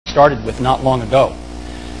started with not long ago.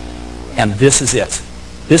 And this is it.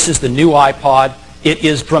 This is the new iPod. It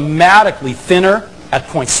is dramatically thinner at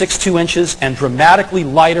 0.62 inches and dramatically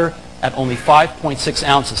lighter at only 5.6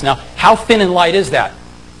 ounces. Now, how thin and light is that?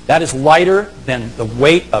 That is lighter than the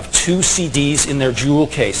weight of 2 CDs in their jewel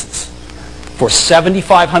cases for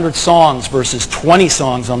 7,500 songs versus 20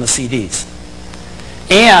 songs on the CDs.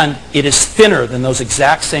 And it is thinner than those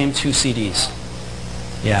exact same 2 CDs.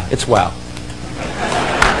 Yeah, it's wow.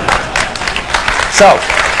 So,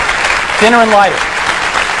 thinner and lighter.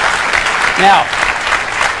 Now,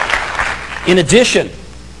 in addition,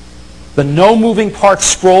 the no moving parts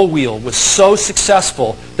scroll wheel was so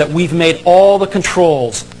successful that we've made all the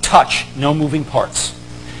controls touch no moving parts.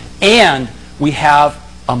 And we have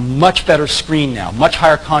a much better screen now, much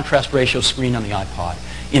higher contrast ratio screen on the iPod.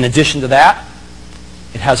 In addition to that,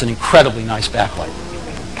 it has an incredibly nice backlight,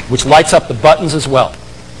 which lights up the buttons as well.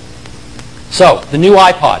 So, the new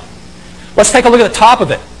iPod. Let's take a look at the top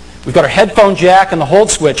of it. We've got our headphone jack and the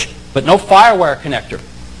hold switch, but no FireWire connector.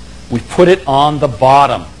 We put it on the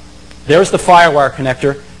bottom. There's the FireWire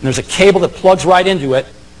connector, and there's a cable that plugs right into it,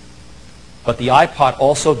 but the iPod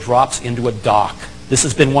also drops into a dock. This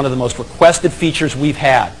has been one of the most requested features we've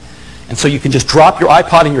had. And so you can just drop your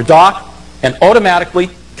iPod in your dock and automatically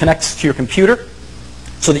connects to your computer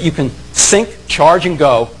so that you can sync, charge, and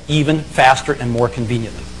go even faster and more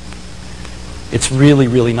conveniently. It's really,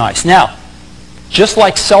 really nice. Now, just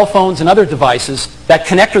like cell phones and other devices, that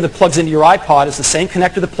connector that plugs into your iPod is the same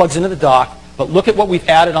connector that plugs into the dock, but look at what we've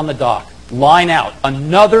added on the dock. Line out.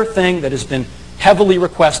 Another thing that has been heavily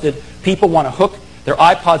requested. People want to hook their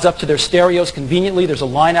iPods up to their stereos conveniently. There's a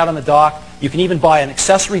line out on the dock. You can even buy an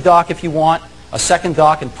accessory dock if you want, a second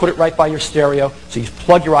dock, and put it right by your stereo. So you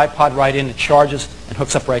plug your iPod right in, it charges, and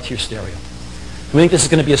hooks up right to your stereo. We think this is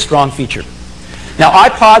going to be a strong feature. Now,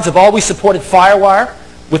 iPods have always supported FireWire.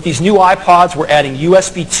 With these new iPods, we're adding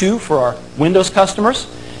USB 2 for our Windows customers.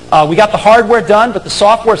 We got the hardware done, but the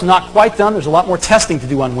software is not quite done. There's a lot more testing to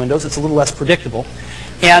do on Windows. It's a little less predictable.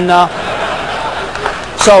 And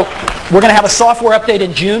so we're going to have a software update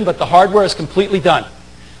in June, but the hardware is completely done.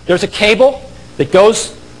 There's a cable that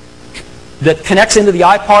connects into the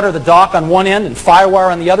iPod or the dock on one end and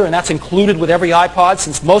FireWire on the other, and that's included with every iPod,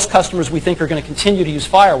 since most customers we think are going to continue to use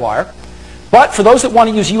FireWire. But for those that want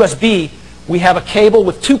to use USB, we have a cable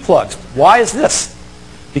with 2 plugs. Why is this?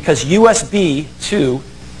 Because USB 2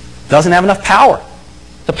 doesn't have enough power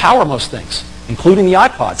to power most things, including the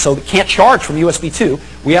iPod. So it can't charge from USB 2.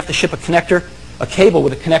 We have to ship a cable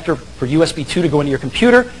with a connector for USB 2 to go into your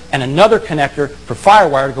computer and another connector for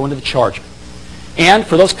FireWire to go into the charger. And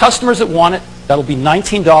for those customers that want it, that'll be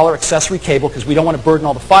 $19 accessory cable because we don't want to burden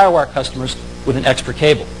all the FireWire customers with an extra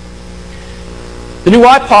cable. The new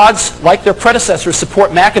iPods, like their predecessors,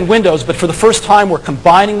 support Mac and Windows, but for the first time we're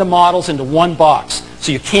combining the models into one box.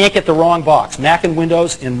 So you can't get the wrong box. Mac and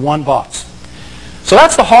Windows in one box. So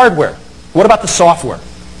that's the hardware. What about the software?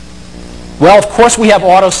 Well, of course we have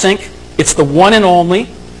AutoSync. It's the one and only.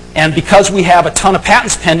 And because we have a ton of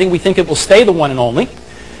patents pending, we think it will stay the one and only.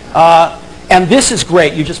 And this is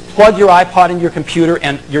great. You just plug your iPod into your computer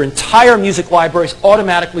and your entire music library is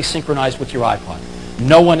automatically synchronized with your iPod.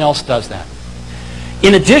 No one else does that.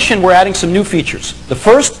 In addition, we're adding some new features. The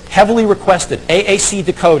first, heavily requested, AAC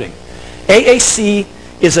decoding. AAC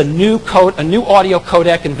is a new audio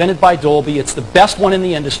codec invented by Dolby. It's the best one in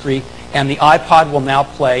the industry, and the iPod will now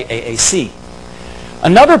play AAC.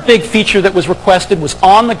 Another big feature that was requested was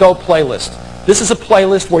on-the-go playlist. This is a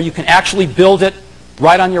playlist where you can actually build it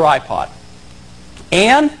right on your iPod.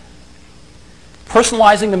 And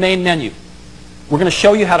personalizing the main menu. We're going to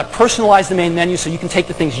show you how to personalize the main menu so you can take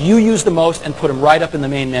the things you use the most and put them right up in the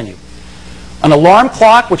main menu. An alarm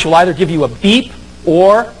clock, which will either give you a beep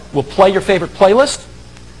or will play your favorite playlist.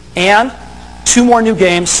 And 2 more new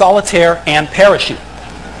games, Solitaire and Parachute.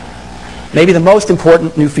 Maybe the most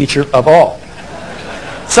important new feature of all.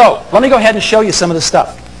 So, let me go ahead and show you some of the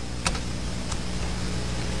stuff.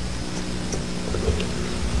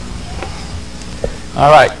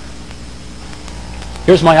 All right.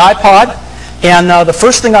 Here's my iPod. And the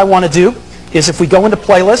first thing I want to do is if we go into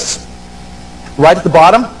playlists, right at the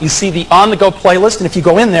bottom, you see the on-the-go playlist. And if you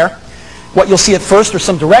go in there, what you'll see at first are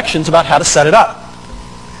some directions about how to set it up.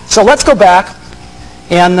 So let's go back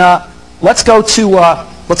and let's go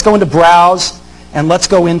into Browse and let's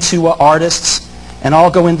go into Artists. And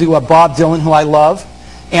I'll go into Bob Dylan, who I love.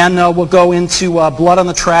 And we'll go into Blood on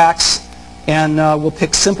the Tracks. And we'll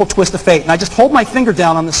pick Simple Twist of Fate. And I just hold my finger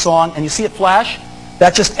down on this song, and you see it flash?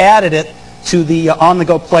 That just added it to the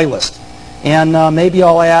on-the-go playlist. And maybe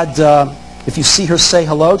I'll add, If You See Her Say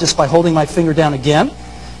Hello, just by holding my finger down again.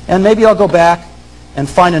 And maybe I'll go back and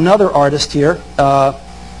find another artist here,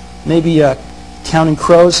 maybe Counting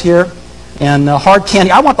Crows here, and Hard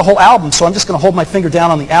Candy. I want the whole album, so I'm just going to hold my finger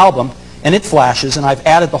down on the album, and it flashes, and I've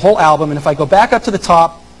added the whole album. And if I go back up to the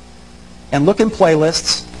top and look in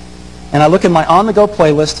playlists, and I look in my on-the-go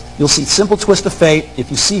playlist, you'll see Simple Twist of Fate,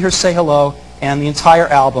 If You See Her, Say Hello, and the entire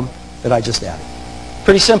album that I just added.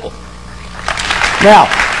 Pretty simple. Now,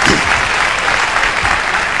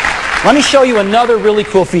 let me show you another really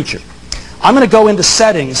cool feature. I'm going to go into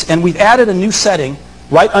Settings, and we've added a new setting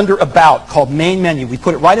right under About called Main Menu. We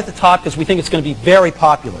put it right at the top because we think it's going to be very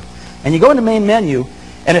popular. And you go into Main Menu,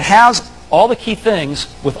 and it has all the key things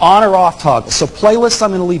with on or off toggles. So playlists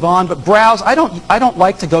I'm going to leave on, but browse, I don't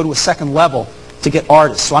like to go to a second level to get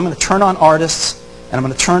artists. So I'm going to turn on artists, and I'm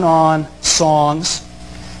going to turn on songs.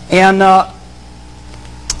 And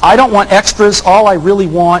I don't want extras. All I really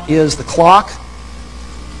want is the clock.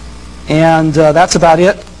 And that's about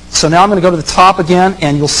it. So now I'm going to go to the top again,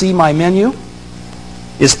 and you'll see my menu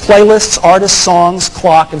is playlists, artists, songs,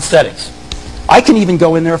 clock, and settings. I can even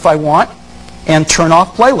go in there if I want and turn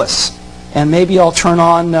off playlists. And maybe I'll turn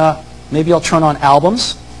on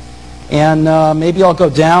albums. And maybe I'll go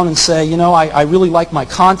down and say, you know, I really like my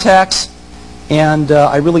contacts, and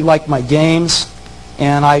I really like my games,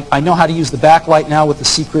 and I know how to use the backlight now with the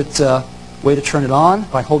secret way to turn it on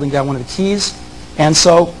by holding down one of the keys. And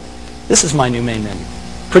so this is my new main menu.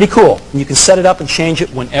 Pretty cool. And you can set it up and change it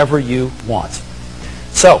whenever you want.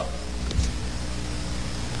 So,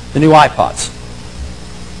 the new iPods.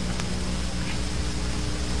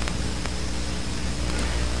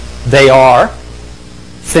 They are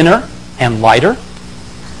thinner and lighter.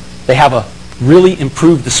 They have a really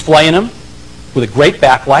improved display in them with a great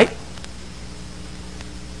backlight.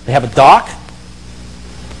 They have a dock.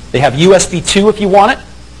 They have USB 2 if you want it.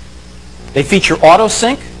 They feature auto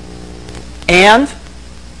sync and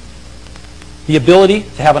the ability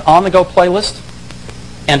to have an on-the-go playlist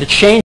and to change